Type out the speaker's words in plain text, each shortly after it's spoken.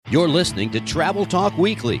You're listening to Travel Talk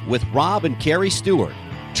Weekly with Rob and Carrie Stewart,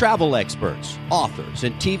 travel experts, authors,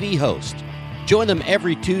 and TV hosts. Join them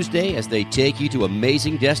every Tuesday as they take you to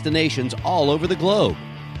amazing destinations all over the globe.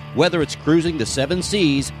 Whether it's cruising the 7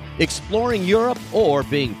 seas, exploring Europe, or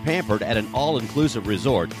being pampered at an all-inclusive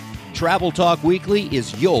resort, Travel Talk Weekly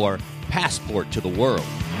is your passport to the world.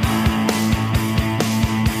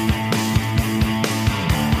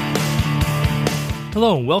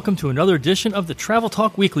 Hello and welcome to another edition of the Travel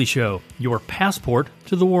Talk Weekly Show, your passport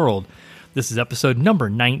to the world. This is episode number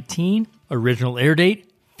 19, original air date,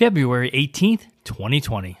 February 18th,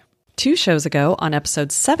 2020. 2 shows ago, on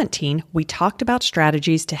episode 17, we talked about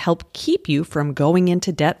strategies to help keep you from going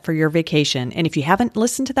into debt for your vacation. And if you haven't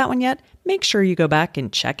listened to that one yet, make sure you go back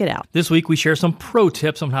and check it out. This week, we share some pro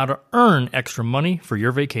tips on how to earn extra money for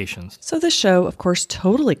your vacations. So this show, of course,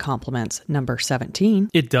 totally complements number 17.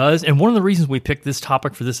 It does, and one of the reasons we picked this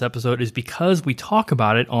topic for this episode is because we talk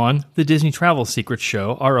about it on the Disney Travel Secrets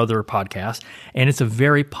Show, our other podcast, and it's a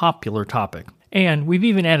very popular topic. And we've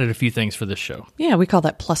even added a few things for this show. Yeah, we call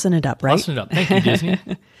that plussing it up, right? Plussing it up. Thank you, Disney.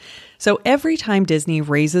 So every time Disney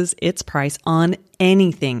raises its price on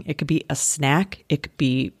anything, it could be a snack, it could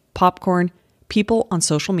be popcorn, people on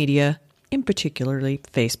social media, in particularly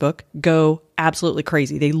Facebook, go absolutely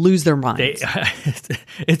crazy. They lose their minds.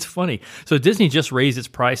 It's funny. So Disney just raised its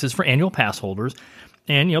prices for annual pass holders,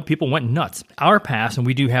 and people went nuts. Our pass, and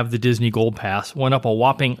we do have the Disney Gold Pass, went up a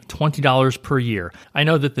whopping $20 per year. I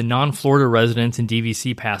know that the non-Florida residents and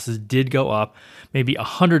DVC passes did go up maybe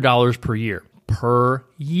 $100 per year. Per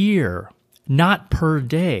year, not per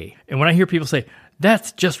day. And when I hear people say,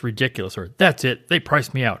 that's just ridiculous, or that's it, they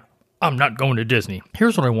priced me out, I'm not going to Disney.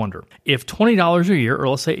 Here's what I wonder. If $20 a year, or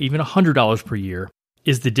let's say even $100 per year,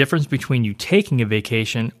 is the difference between you taking a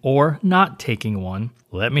vacation or not taking one,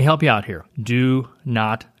 let me help you out here. Do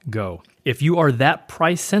not go. If you are that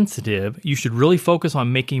price sensitive, you should really focus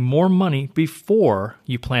on making more money before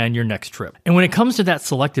you plan your next trip. And when it comes to that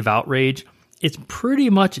selective outrage, it's pretty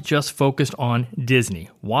much just focused on Disney.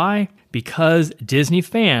 Why? Because Disney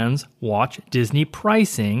fans watch Disney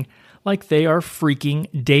pricing like they are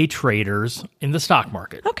freaking day traders in the stock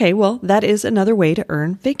market. Okay, well, that is another way to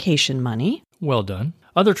earn vacation money. Well done.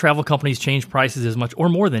 Other travel companies change prices as much or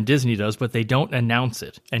more than Disney does, but they don't announce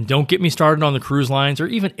it. And don't get me started on the cruise lines or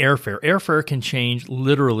even airfare. Airfare can change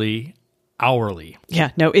literally hourly.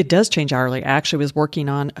 Yeah, no, it does change hourly. I actually was working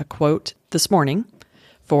on a quote this morning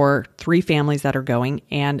for 3 families that are going,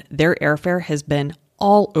 and their airfare has been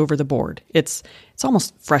all over the board. It's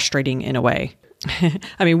almost frustrating in a way.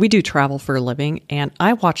 I mean, we do travel for a living, and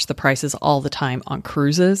I watch the prices all the time on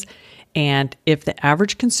cruises. And if the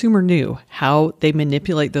average consumer knew how they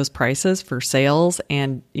manipulate those prices for sales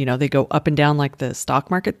and, they go up and down like the stock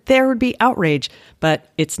market, there would be outrage.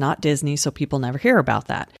 But it's not Disney, so people never hear about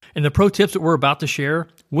that. And the pro tips that we're about to share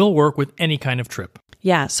will work with any kind of trip.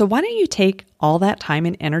 Yeah, so why don't you take all that time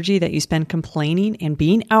and energy that you spend complaining and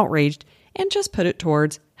being outraged and just put it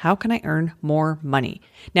towards how can I earn more money?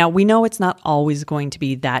 Now, we know it's not always going to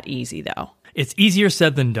be that easy, though. It's easier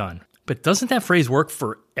said than done. But doesn't that phrase work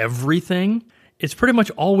for everything? It's pretty much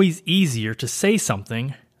always easier to say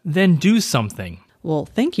something than do something. Well,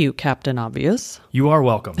 thank you, Captain Obvious. You are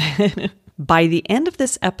welcome. By the end of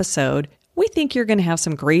this episode, we think you're going to have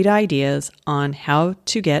some great ideas on how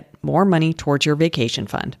to get more money towards your vacation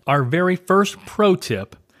fund. Our very first pro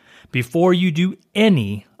tip, before you do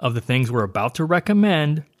any of the things we're about to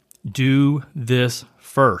recommend, do this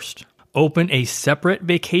first. Open a separate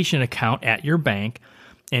vacation account at your bank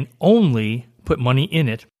and only put money in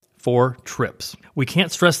it for trips. We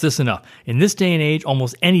can't stress this enough. In this day and age,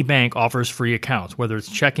 almost any bank offers free accounts, whether it's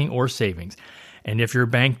checking or savings. And if your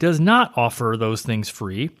bank does not offer those things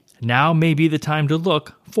free, now may be the time to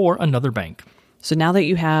look for another bank. So now that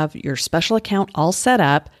you have your special account all set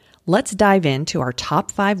up, let's dive into our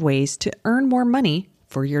top 5 ways to earn more money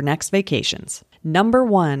for your next vacations. Number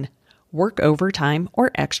 1, work overtime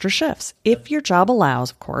or extra shifts, if your job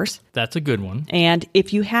allows, of course. That's a good one. And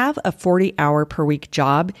if you have a 40-hour per week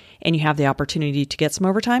job and you have the opportunity to get some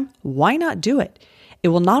overtime, why not do it? It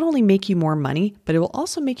will not only make you more money, but it will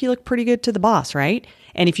also make you look pretty good to the boss, right?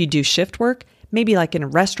 And if you do shift work, maybe like in a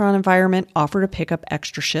restaurant environment, offer to pick up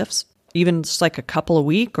extra shifts, even just like a couple a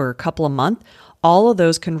week or a couple a month. All of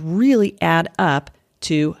those can really add up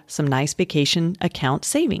to some nice vacation account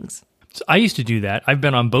savings. So I used to do that. I've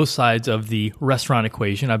been on both sides of the restaurant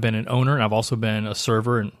equation. I've been an owner, and I've also been a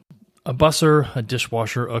server, and a busser, a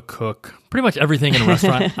dishwasher, a cook, pretty much everything in a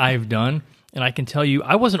restaurant I've done. And I can tell you,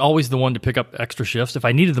 I wasn't always the one to pick up extra shifts. If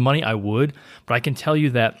I needed the money, I would. But I can tell you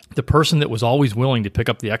that the person that was always willing to pick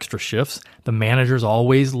up the extra shifts, the managers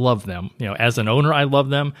always loved them. As an owner, I loved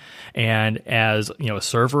them. And as, a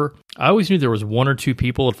server, I always knew there was one or two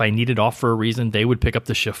people, if I needed off for a reason, they would pick up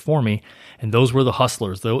the shift for me. And those were the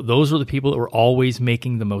hustlers. Those were the people that were always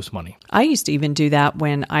making the most money. I used to even do that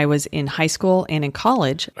when I was in high school and in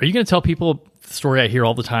college. Are you going to tell people the story I hear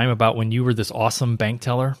all the time about when you were this awesome bank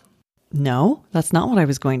teller? No, that's not what I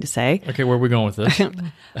was going to say. Okay, where are we going with this?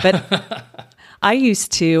 But I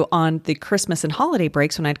used to, on the Christmas and holiday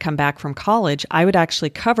breaks when I'd come back from college, I would actually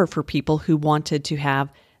cover for people who wanted to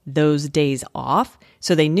have those days off.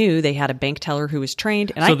 So they knew they had a bank teller who was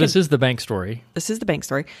trained. And this is the bank story. This is the bank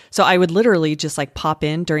story. So I would literally just pop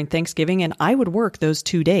in during Thanksgiving and I would work those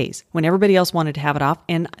 2 days when everybody else wanted to have it off.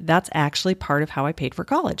 And that's actually part of how I paid for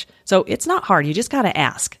college. So it's not hard. You just got to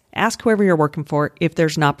ask. Ask whoever you're working for if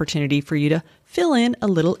there's an opportunity for you to fill in a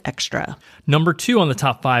little extra. Number 2 on the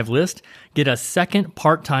top 5 list, get a second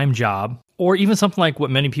part-time job or even something like what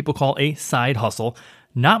many people call a side hustle.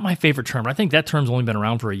 Not my favorite term. I think that term's only been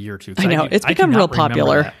around for a year or two. I know. It's become real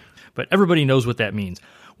popular. But everybody knows what that means.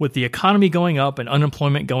 With the economy going up and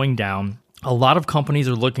unemployment going down, a lot of companies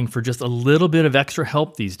are looking for just a little bit of extra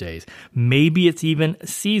help these days. Maybe it's even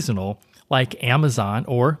seasonal, like Amazon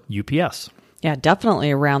or UPS. Yeah,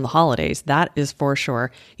 definitely around the holidays. That is for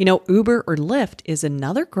sure. Uber or Lyft is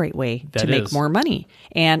another great way to make more money.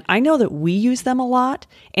 And I know that we use them a lot.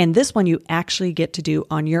 And this one you actually get to do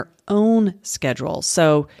on your own schedule.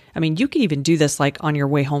 So, you could even do this on your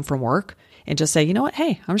way home from work and just say, you know what?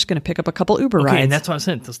 Hey, I'm just going to pick up a couple Uber rides. And that's what I'm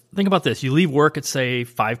saying. Think about this. You leave work at, say,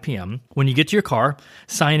 5 p.m. When you get to your car,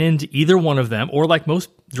 sign in to either one of them, or like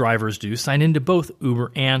most drivers do, sign into both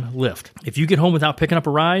Uber and Lyft. If you get home without picking up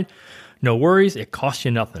a ride, no worries, it costs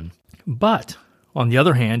you nothing. But on the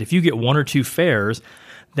other hand, if you get 1 or 2 fares,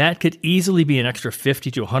 that could easily be an extra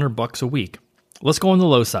 $50 to $100 a week. Let's go on the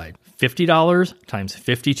low side. $50 times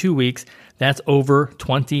 52 weeks, that's over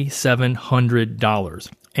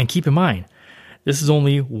 $2,700. And keep in mind, this is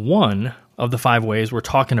only one of the 5 ways we're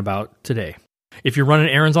talking about today. If you're running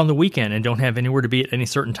errands on the weekend and don't have anywhere to be at any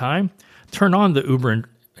certain time, turn on the Uber and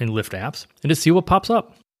Lyft apps and just see what pops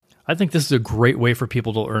up. I think this is a great way for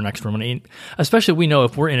people to earn extra money, especially we know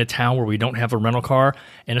if we're in a town where we don't have a rental car,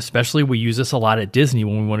 and especially we use this a lot at Disney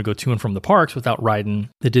when we want to go to and from the parks without riding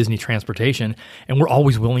the Disney transportation, and we're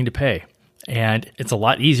always willing to pay. And it's a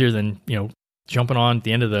lot easier than, jumping on at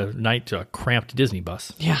the end of the night to a cramped Disney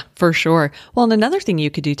bus. Yeah, for sure. Well, and another thing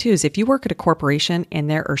you could do too is if you work at a corporation and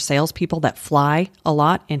there are salespeople that fly a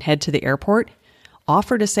lot and head to the airport,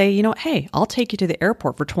 offer to say, hey, I'll take you to the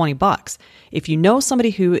airport for $20. If you know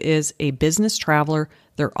somebody who is a business traveler,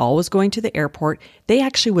 they're always going to the airport, they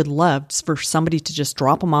actually would love for somebody to just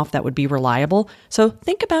drop them off that would be reliable. So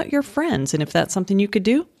think about your friends. And if that's something you could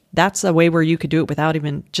do, that's a way where you could do it without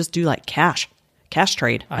even just do cash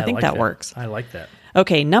trade. I think that works. I like that.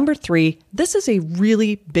 Okay, number 3, this is a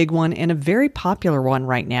really big one and a very popular one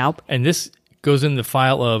right now. And this goes in the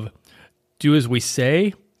file of do as we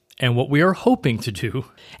say and what we are hoping to do.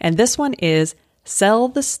 And this one is sell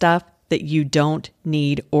the stuff that you don't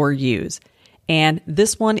need or use. And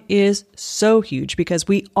this one is so huge because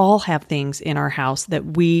we all have things in our house that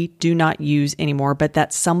we do not use anymore, but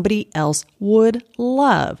that somebody else would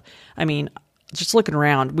love. Just looking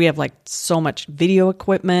around, we have so much video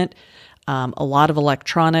equipment, a lot of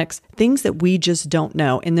electronics, things that we just don't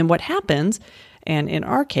know. And then what happens, and in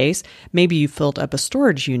our case, maybe you filled up a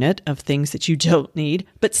storage unit of things that you don't need,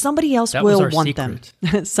 but somebody else will want them.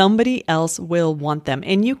 Somebody else will want them.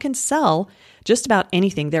 And you can sell just about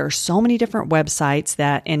anything. There are so many different websites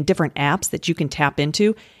and different apps that you can tap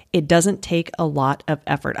into. It doesn't take a lot of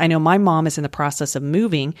effort. I know my mom is in the process of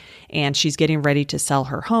moving and she's getting ready to sell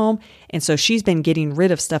her home. And so she's been getting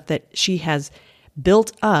rid of stuff that she has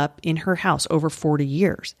built up in her house over 40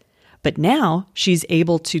 years. But now she's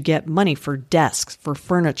able to get money for desks, for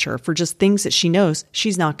furniture, for just things that she knows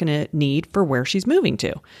she's not going to need for where she's moving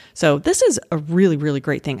to. So this is a really, really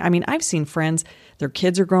great thing. I've seen friends, their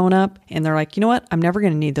kids are growing up and they're like, you know what? I'm never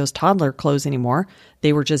going to need those toddler clothes anymore.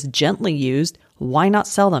 They were just gently used. Why not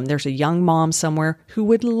sell them? There's a young mom somewhere who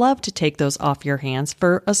would love to take those off your hands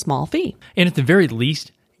for a small fee. And at the very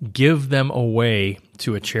least, give them away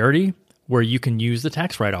to a charity where you can use the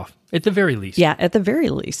tax write-off. At the very least. Yeah, at the very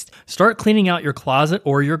least. Start cleaning out your closet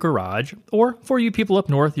or your garage, or for you people up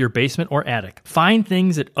north, your basement or attic. Find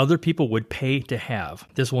things that other people would pay to have.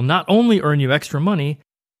 This will not only earn you extra money,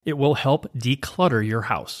 it will help declutter your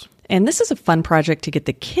house. And this is a fun project to get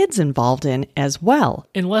the kids involved in as well.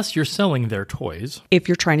 Unless you're selling their toys. If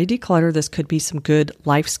you're trying to declutter, this could be some good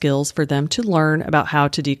life skills for them to learn about how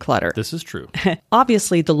to declutter. This is true.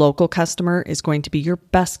 Obviously, the local customer is going to be your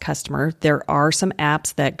best customer. There are some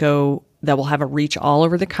apps that will have a reach all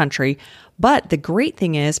over the country. But the great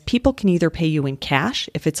thing is people can either pay you in cash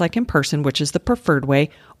if it's like in person, which is the preferred way,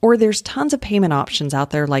 or there's tons of payment options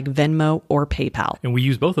out there like Venmo or PayPal. And we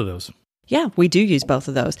use both of those. Yeah, we do use both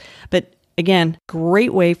of those. But again,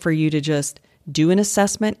 great way for you to just do an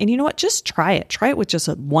assessment. And you know what? Just try it. Try it with just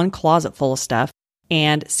one closet full of stuff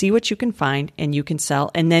and see what you can find and you can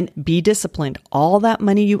sell. And then be disciplined. All that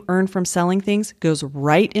money you earn from selling things goes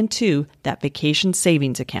right into that vacation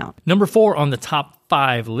savings account. Number 4 on the top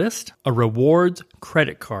 5 list, a rewards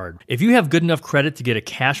credit card. If you have good enough credit to get a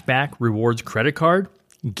cashback rewards credit card,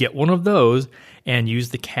 get one of those and use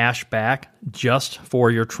the cash back just for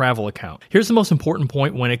your travel account. Here's the most important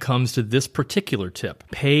point when it comes to this particular tip.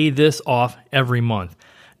 Pay this off every month,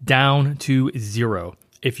 down to 0.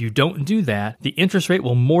 If you don't do that, the interest rate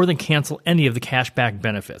will more than cancel any of the cashback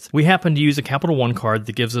benefits. We happen to use a Capital One card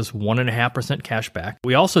that gives us 1.5% cash back.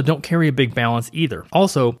 We also don't carry a big balance either.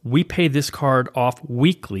 Also, we pay this card off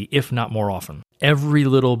weekly, if not more often. Every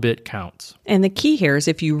little bit counts. And the key here is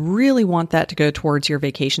if you really want that to go towards your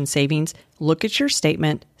vacation savings, look at your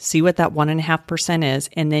statement, see what that 1.5% is,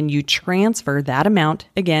 and then you transfer that amount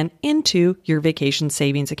again into your vacation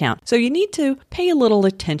savings account. So you need to pay a little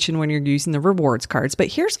attention when you're using the rewards cards, but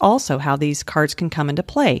here's also how these cards can come into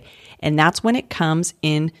play. And that's when it comes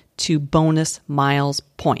into bonus miles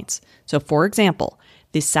points. So for example,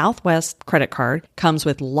 the Southwest credit card comes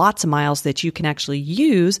with lots of miles that you can actually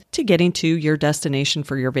use to getting to your destination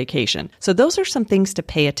for your vacation. So those are some things to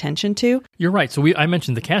pay attention to. You're right. So I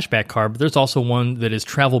mentioned the cashback card, but there's also one that is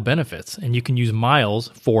travel benefits, and you can use miles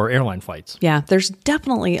for airline flights. Yeah, there's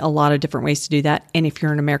definitely a lot of different ways to do that. And if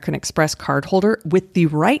you're an American Express card holder with the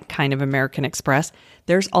right kind of American Express,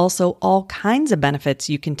 there's also all kinds of benefits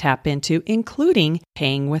you can tap into, including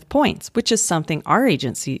paying with points, which is something our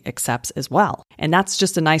agency accepts as well. And that's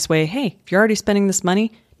just a nice way, hey, if you're already spending this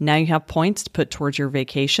money, now you have points to put towards your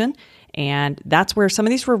vacation. And that's where some of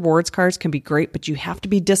these rewards cards can be great, but you have to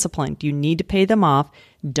be disciplined. You need to pay them off.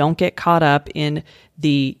 Don't get caught up in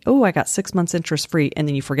I got 6 months interest free, and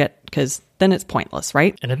then you forget because then it's pointless,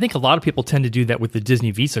 right? And I think a lot of people tend to do that with the Disney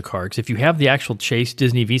Visa card. 'Cause if you have the actual Chase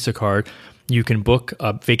Disney Visa card, you can book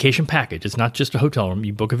a vacation package. It's not just a hotel room.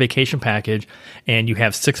 You book a vacation package and you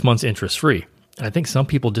have 6 months interest free. And I think some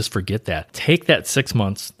people just forget that. Take that 6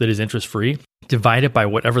 months that is interest free, divide it by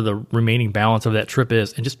whatever the remaining balance of that trip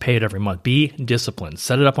is, and just pay it every month. Be disciplined.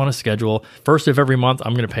 Set it up on a schedule. First of every month,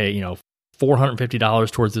 I'm going to pay, $450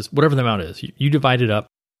 towards this, whatever the amount is. You divide it up,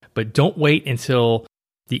 but don't wait until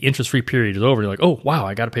the interest-free period is over. You're like, oh, wow,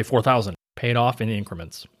 I got to pay $4,000. Pay it off in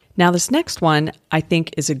increments. Now, this next one, I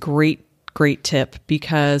think, is a great tip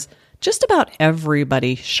because just about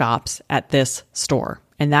everybody shops at this store.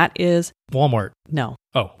 And that is Walmart. No.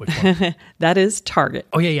 Oh, which one? That is Target.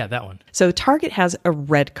 Oh, yeah, that one. So Target has a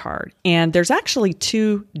red card. And there's actually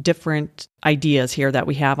 2 different ideas here that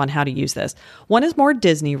we have on how to use this. One is more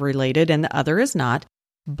Disney related and the other is not.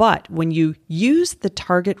 But when you use the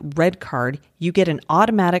Target red card, you get an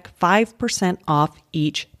automatic 5% off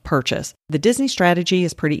each purchase. The Disney strategy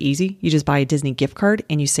is pretty easy. You just buy a Disney gift card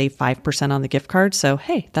and you save 5% on the gift card. So,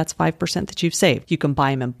 hey, that's 5% that you've saved. You can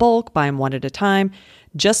buy them in bulk, buy them one at a time.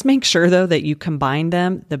 Just make sure, though, that you combine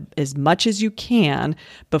them as much as you can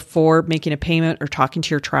before making a payment or talking to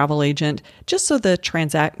your travel agent, just so the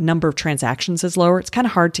number of transactions is lower. It's kind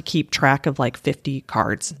of hard to keep track of like 50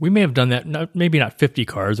 cards. We may have done that, maybe not 50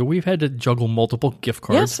 cards, but we've had to juggle multiple gift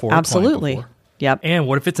cards yes, for absolutely. a client before. Yep. And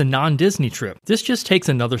what if it's a non-Disney trip? This just takes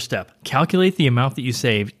another step. Calculate the amount that you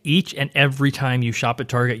saved each and every time you shop at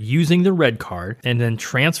Target using the red card, and then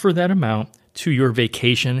transfer that amount to your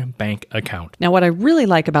vacation bank account. Now, what I really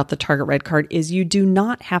like about the Target Red Card is you do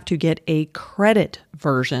not have to get a credit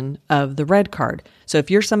version of the Red Card. So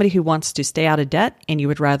if you're somebody who wants to stay out of debt and you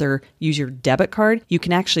would rather use your debit card, you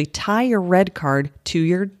can actually tie your Red Card to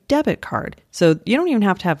your debit card. So you don't even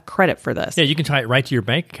have to have credit for this. Yeah, you can tie it right to your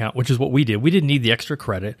bank account, which is what we did. We didn't need the extra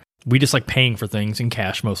credit. We just like paying for things in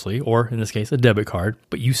cash mostly, or in this case, a debit card,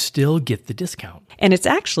 but you still get the discount. And it's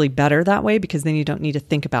actually better that way because then you don't need to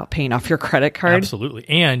think about paying off your credit card. Absolutely.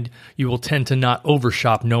 And you will tend to not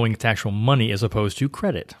overshop knowing it's actual money as opposed to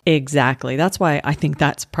credit. Exactly. That's why I think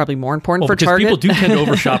that's probably more important for because Target. People do tend to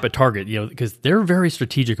overshop at Target, because they're very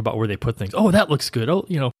strategic about where they put things. Oh, that looks good. Oh,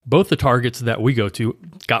 both the Targets that we go to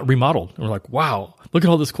got remodeled. And we're like, wow, look at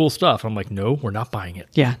all this cool stuff. I'm like, no, we're not buying it.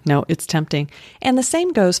 Yeah, no, it's tempting. And the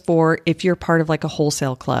same goes for for if you're part of like a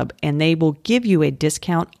wholesale club, and they will give you a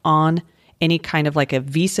discount on any kind of like a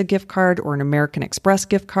Visa gift card or an American Express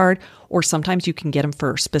gift card, or sometimes you can get them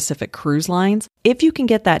for specific cruise lines. If you can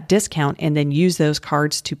get that discount and then use those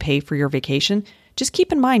cards to pay for your vacation, just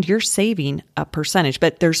keep in mind you're saving a percentage,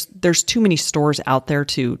 but there's too many stores out there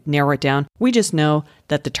to narrow it down. We just know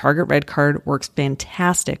that the Target Red Card works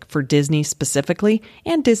fantastic for Disney specifically,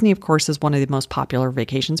 and Disney, of course, is one of the most popular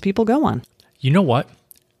vacations people go on. You know what?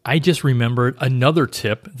 I just remembered another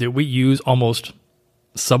tip that we use almost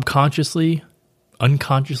subconsciously,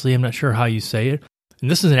 unconsciously, I'm not sure how you say it. And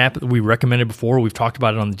this is an app that we recommended before. We've talked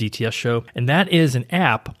about it on the DTS show. And that is an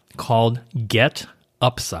app called Get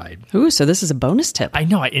Upside. Ooh, so this is a bonus tip. I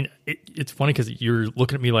know. It's funny because you're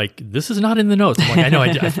looking at me like, this is not in the notes. I'm like, I know.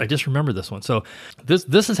 I just remember this one. So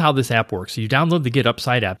this is how this app works. So you download the Get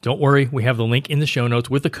Upside app. Don't worry. We have the link in the show notes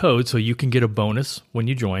with the code so you can get a bonus when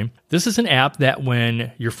you join. This is an app that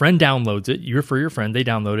when your friend downloads it, you refer your friend, they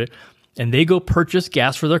download it, and they go purchase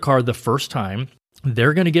gas for their car the first time,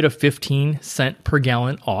 they're going to get a 15-cent per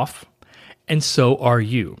gallon off. And so are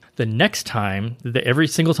you. The next time, every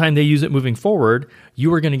single time they use it moving forward,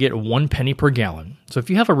 you are going to get 1 penny per gallon. So if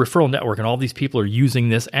you have a referral network and all these people are using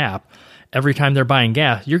this app, every time they're buying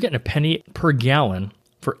gas, you're getting a penny per gallon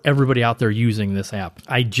for everybody out there using this app.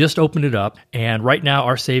 I just opened it up, and right now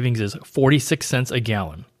our savings is 46 cents a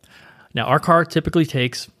gallon. Now, our car typically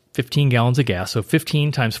takes 15 gallons of gas, so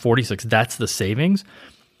 15 times 46, that's the savings.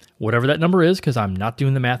 Whatever that number is, because I'm not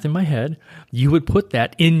doing the math in my head, you would put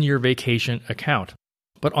that in your vacation account.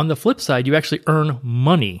 But on the flip side, you actually earn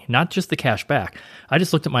money, not just the cash back. I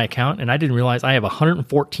just looked at my account and I didn't realize I have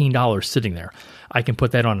 $114 sitting there. I can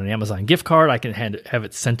put that on an Amazon gift card. I can have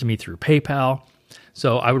it sent to me through PayPal.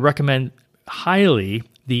 So I would recommend highly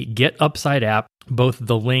the Get Upside app. Both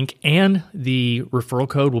the link and the referral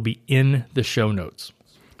code will be in the show notes.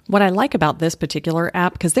 What I like about this particular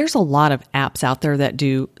app, because there's a lot of apps out there that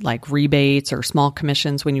do like rebates or small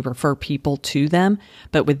commissions when you refer people to them.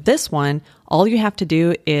 But with this one, all you have to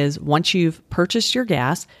do is once you've purchased your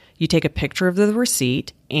gas, you take a picture of the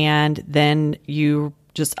receipt and then you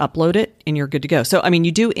just upload it and you're good to go. So, I mean,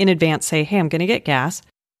 you do in advance say, hey, I'm going to get gas.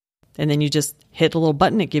 And then you just hit a little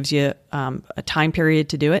button. It gives you a time period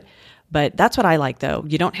to do it. But that's what I like, though.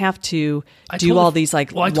 You don't have to do all these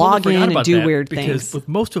log in and do weird things. Because with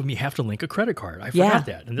most of them, you have to link a credit card. I forgot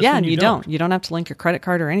that. And and you don't. You don't have to link a credit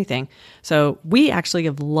card or anything. So we actually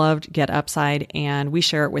have loved Get Upside, and we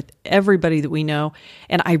share it with everybody that we know.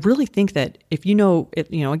 And I really think that if you know,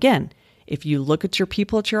 again, if you look at your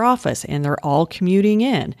people at your office and they're all commuting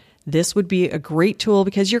in, this would be a great tool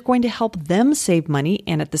because you're going to help them save money,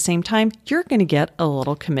 and at the same time, you're going to get a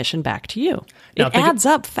little commission back to you. Now, it adds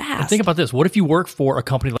up fast. Think about this. What if you work for a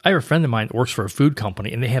company? I have a friend of mine that works for a food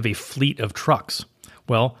company, and they have a fleet of trucks.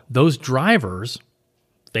 Well, those drivers,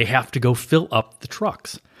 they have to go fill up the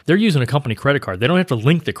trucks. They're using a company credit card. They don't have to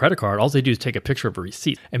link the credit card. All they do is take a picture of a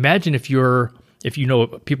receipt. Imagine if you know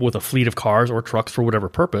people with a fleet of cars or trucks for whatever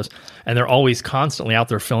purpose, and they're always constantly out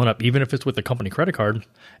there filling up, even if it's with a company credit card,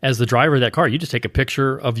 as the driver of that car, you just take a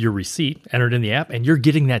picture of your receipt, enter it in the app, and you're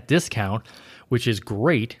getting that discount, which is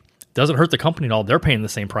great. Doesn't hurt the company at all. They're paying the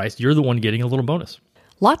same price. You're the one getting a little bonus.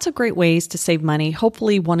 Lots of great ways to save money.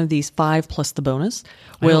 Hopefully one of these 5 plus the bonus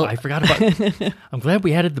will... I forgot about it. I'm glad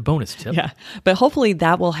we added the bonus tip. Yeah, but hopefully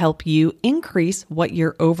that will help you increase what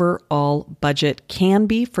your overall budget can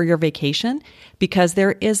be for your vacation, because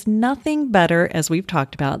there is nothing better, as we've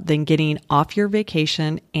talked about, than getting off your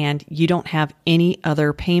vacation and you don't have any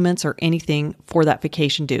other payments or anything for that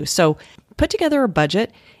vacation due. So put together a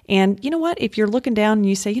budget. And you know what? If you're looking down and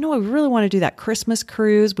you say, you know what, we really want to do that Christmas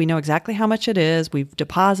cruise. We know exactly how much it is. We've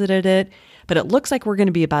deposited it, but it looks like we're going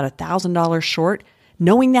to be about $1,000 short.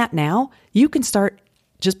 Knowing that now, you can start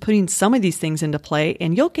just putting some of these things into play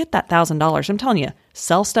and you'll get that $1,000. I'm telling you,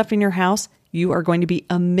 sell stuff in your house. You are going to be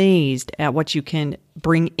amazed at what you can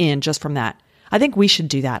bring in just from that. I think we should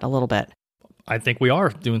do that a little bit. I think we are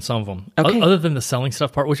doing some of them. Okay. Other than the selling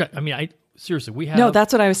stuff part, which I seriously, we have... No,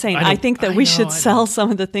 that's what I was saying. I think that we should sell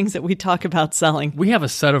some of the things that we talk about selling. We have a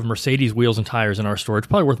set of Mercedes wheels and tires in our store. It's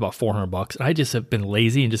probably worth about $400. And I just have been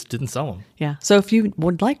lazy and just didn't sell them. Yeah. So if you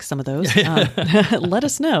would like some of those, let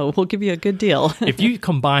us know. We'll give you a good deal. If you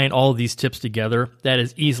combine all of these tips together, that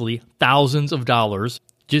is easily thousands of dollars.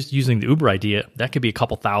 Just using the Uber idea, that could be a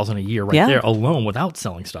couple thousand a year there alone without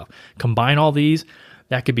selling stuff. Combine all these,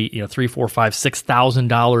 that could be $3,000, $4,000, $5,000,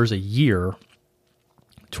 $6,000 a year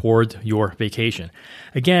toward your vacation.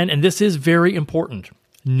 Again, and this is very important,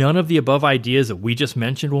 none of the above ideas that we just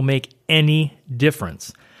mentioned will make any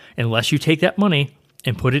difference unless you take that money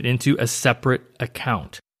and put it into a separate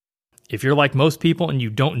account. If you're like most people and you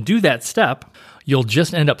don't do that step, you'll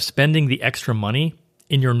just end up spending the extra money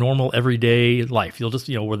in your normal everyday life. You'll just,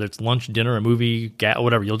 whether it's lunch, dinner, a movie,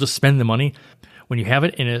 whatever, you'll just spend the money. When you have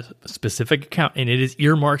it in a specific account and it is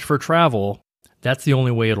earmarked for travel, that's the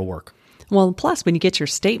only way it'll work. Well, plus when you get your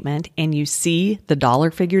statement and you see the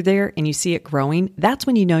dollar figure there and you see it growing, that's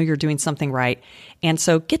when you know you're doing something right. And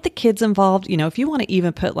so get the kids involved. If you want to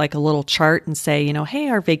even put like a little chart and say, hey,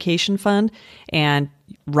 our vacation fund, and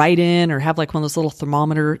write in or have like one of those little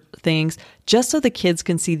thermometer things, just so the kids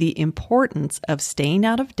can see the importance of staying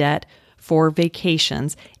out of debt for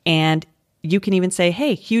vacations. And you can even say,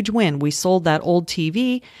 hey, huge win. We sold that old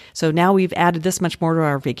TV. So now we've added this much more to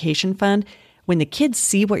our vacation fund. When the kids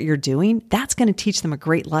see what you're doing, that's going to teach them a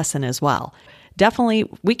great lesson as well. Definitely,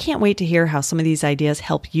 we can't wait to hear how some of these ideas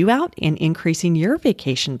help you out in increasing your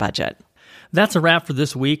vacation budget. That's a wrap for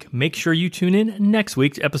this week. Make sure you tune in next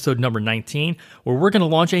week to episode number 19, where we're going to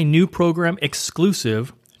launch a new program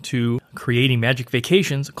exclusive to Creating Magic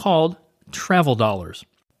Vacations called Travel Dollars.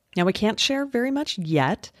 Now, we can't share very much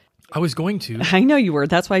yet. I was going to. I know you were.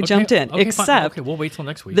 That's why I jumped in. Okay, Except, fine. Okay, we'll wait till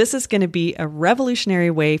next week. This is going to be a revolutionary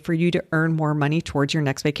way for you to earn more money towards your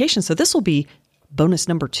next vacation. So this will be bonus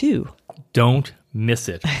number 2. Don't miss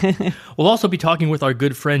it. We'll also be talking with our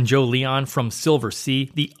good friend Joe Leon from Silver Sea,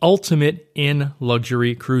 the ultimate in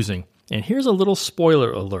luxury cruising. And here's a little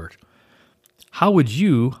spoiler alert. How would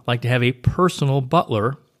you like to have a personal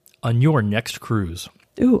butler on your next cruise?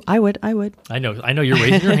 Ooh, I would. I know you're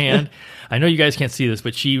raising your hand. I know you guys can't see this,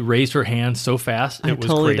 but she raised her hand so fast, it was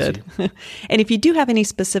totally crazy. Did. And if you do have any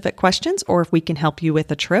specific questions or if we can help you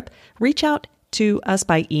with a trip, reach out to us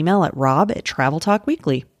by email at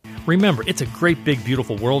rob@TravelTalkWeekly. Remember, it's a great, big,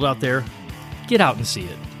 beautiful world out there. Get out and see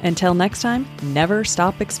it. Until next time, never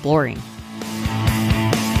stop exploring.